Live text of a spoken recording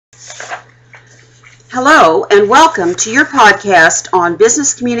Hello and welcome to your podcast on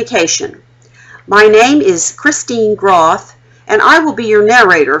business communication. My name is Christine Groth and I will be your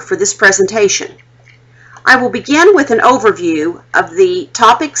narrator for this presentation. I will begin with an overview of the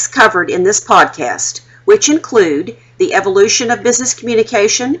topics covered in this podcast, which include the evolution of business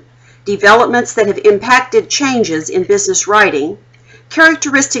communication, developments that have impacted changes in business writing,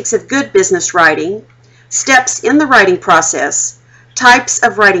 characteristics of good business writing, steps in the writing process, types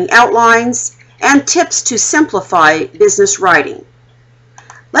of writing outlines, and tips to simplify business writing.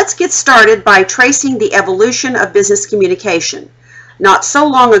 Let's get started by tracing the evolution of business communication. Not so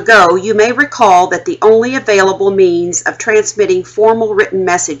long ago, you may recall that the only available means of transmitting formal written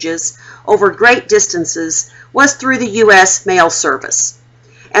messages over great distances was through the U.S. mail service,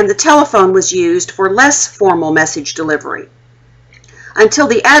 and the telephone was used for less formal message delivery. Until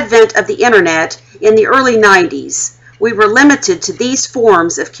the advent of the Internet in the early 90s, we were limited to these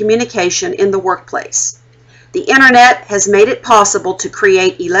forms of communication in the workplace. The Internet has made it possible to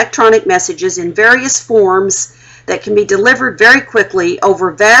create electronic messages in various forms that can be delivered very quickly over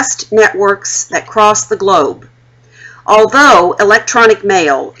vast networks that cross the globe. Although electronic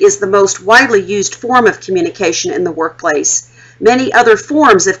mail is the most widely used form of communication in the workplace, many other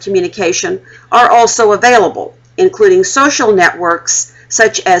forms of communication are also available, including social networks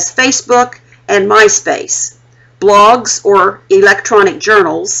such as Facebook and MySpace, blogs or electronic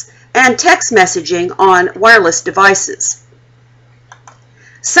journals, and text messaging on wireless devices.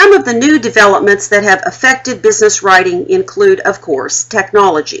 Some of the new developments that have affected business writing include, of course,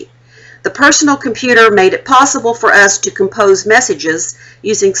 technology. The personal computer made it possible for us to compose messages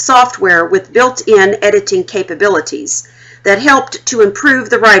using software with built-in editing capabilities that helped to improve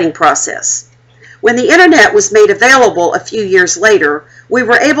the writing process. When the Internet was made available a few years later, we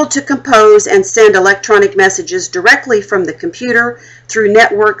were able to compose and send electronic messages directly from the computer through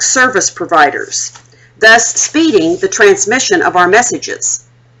network service providers, thus speeding the transmission of our messages.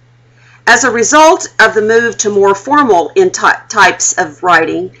 As a result of the move to more formal types of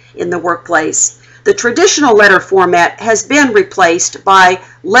writing in the workplace, the traditional letter format has been replaced by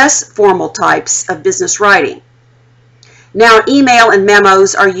less formal types of business writing. Now, email and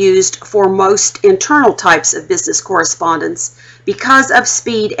memos are used for most internal types of business correspondence because of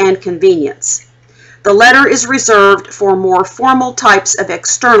speed and convenience. The letter is reserved for more formal types of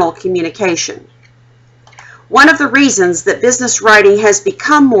external communication. One of the reasons that business writing has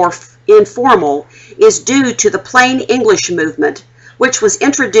become more informal is due to the plain English movement, which was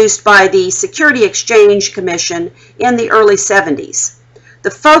introduced by the Security Exchange Commission in the early 70s.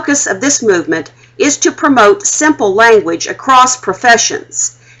 The focus of this movement is to promote simple language across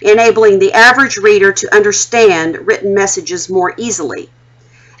professions, enabling the average reader to understand written messages more easily.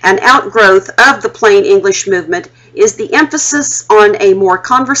 An outgrowth of the plain English movement is the emphasis on a more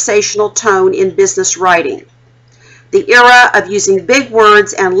conversational tone in business writing. The era of using big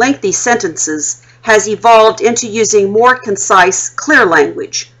words and lengthy sentences has evolved into using more concise, clear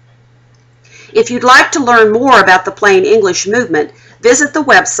language. If you'd like to learn more about the plain English movement, visit the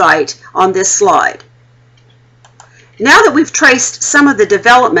website on this slide. Now that we've traced some of the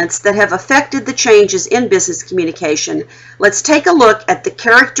developments that have affected the changes in business communication, let's take a look at the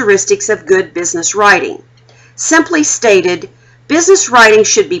characteristics of good business writing. Simply stated, business writing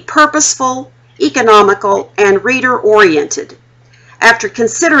should be purposeful, economical, and reader-oriented. After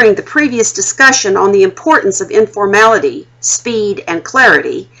considering the previous discussion on the importance of informality, speed, and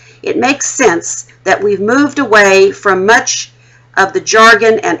clarity, it makes sense that we've moved away from much of the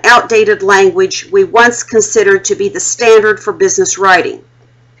jargon and outdated language we once considered to be the standard for business writing.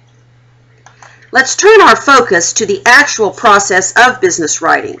 Let's turn our focus to the actual process of business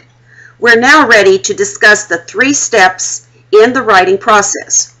writing. We're now ready to discuss the 3 steps in the writing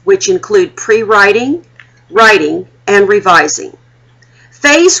process, which include pre-writing, writing, and revising.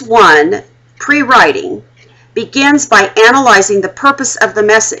 Phase 1, pre-writing, begins by analyzing the purpose of the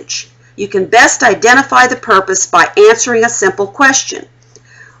message. You can best identify the purpose by answering a simple question.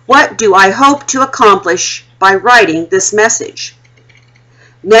 What do I hope to accomplish by writing this message?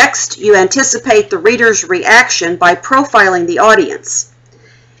 Next, you anticipate the reader's reaction by profiling the audience.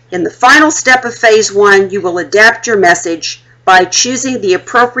 In the final step of Phase 1, you will adapt your message by choosing the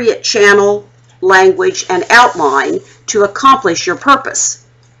appropriate channel, language, and outline to accomplish your purpose.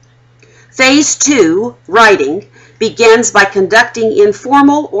 Phase 2, writing, begins by conducting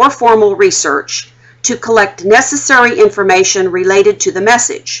informal or formal research to collect necessary information related to the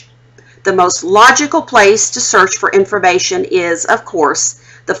message. The most logical place to search for information is, of course,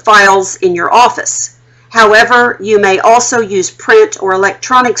 the files in your office. However, you may also use print or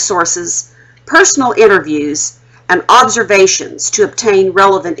electronic sources, personal interviews, and observations to obtain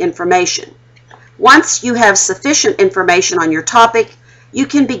relevant information. Once you have sufficient information on your topic, you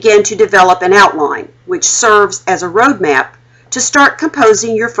can begin to develop an outline, which serves as a roadmap to start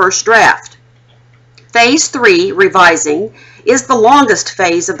composing your first draft. Phase 3, revising, is the longest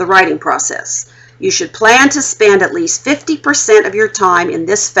phase of the writing process. You should plan to spend at least 50% of your time in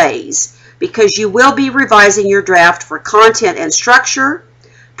this phase because you will be revising your draft for content and structure,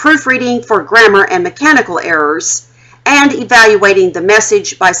 proofreading for grammar and mechanical errors, and evaluating the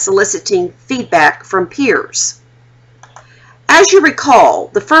message by soliciting feedback from peers. As you recall,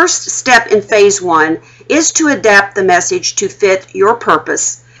 the first step in Phase 1 is to adapt the message to fit your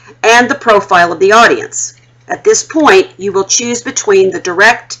purpose and the profile of the audience. At this point, you will choose between the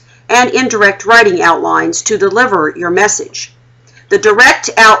direct and indirect writing outlines to deliver your message. The direct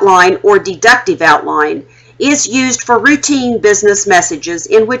outline or deductive outline is used for routine business messages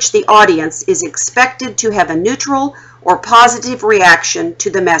in which the audience is expected to have a neutral or positive reaction to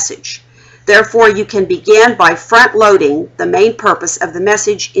the message. Therefore, you can begin by front-loading the main purpose of the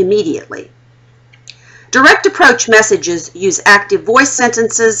message immediately. Direct approach messages use active voice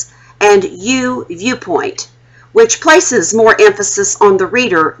sentences and you viewpoint, which places more emphasis on the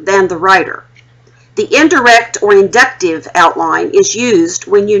reader than the writer. The indirect or inductive outline is used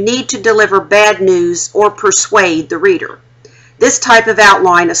when you need to deliver bad news or persuade the reader. This type of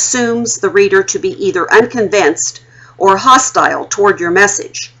outline assumes the reader to be either unconvinced or hostile toward your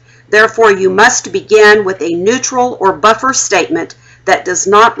message. Therefore, you must begin with a neutral or buffer statement that does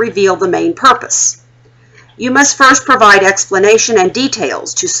not reveal the main purpose. You must first provide explanation and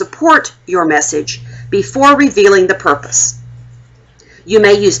details to support your message before revealing the purpose. You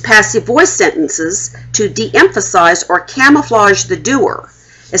may use passive voice sentences to de-emphasize or camouflage the doer,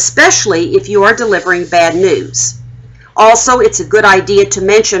 especially if you are delivering bad news. Also, it's a good idea to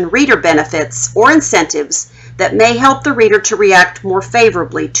mention reader benefits or incentives that may help the reader to react more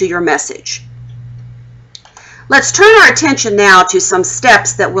favorably to your message. Let's turn our attention now to some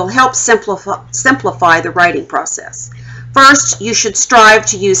steps that will help simplify the writing process. First, you should strive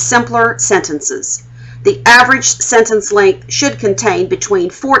to use simpler sentences. The average sentence length should contain between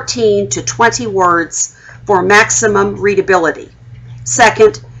 14 to 20 words for maximum readability.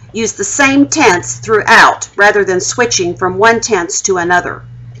 Second, use the same tense throughout rather than switching from one tense to another.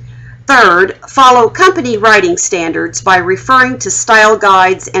 Third, follow company writing standards by referring to style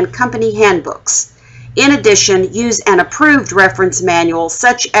guides and company handbooks. In addition, use an approved reference manual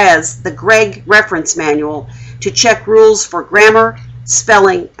such as the Gregg Reference Manual to check rules for grammar,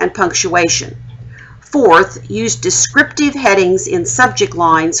 spelling, and punctuation. Fourth, use descriptive headings in subject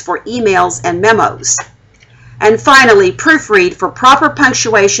lines for emails and memos. And finally, proofread for proper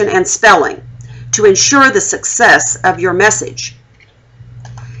punctuation and spelling to ensure the success of your message.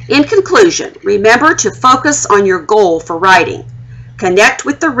 In conclusion, remember to focus on your goal for writing. Connect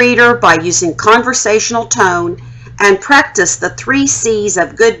with the reader by using conversational tone and practice the 3 C's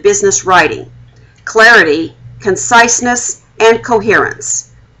of good business writing: clarity, conciseness, and coherence.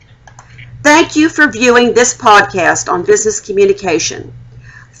 Thank you for viewing this podcast on business communication.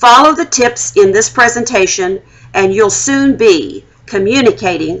 Follow the tips in this presentation and you'll soon be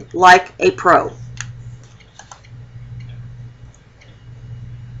communicating like a pro.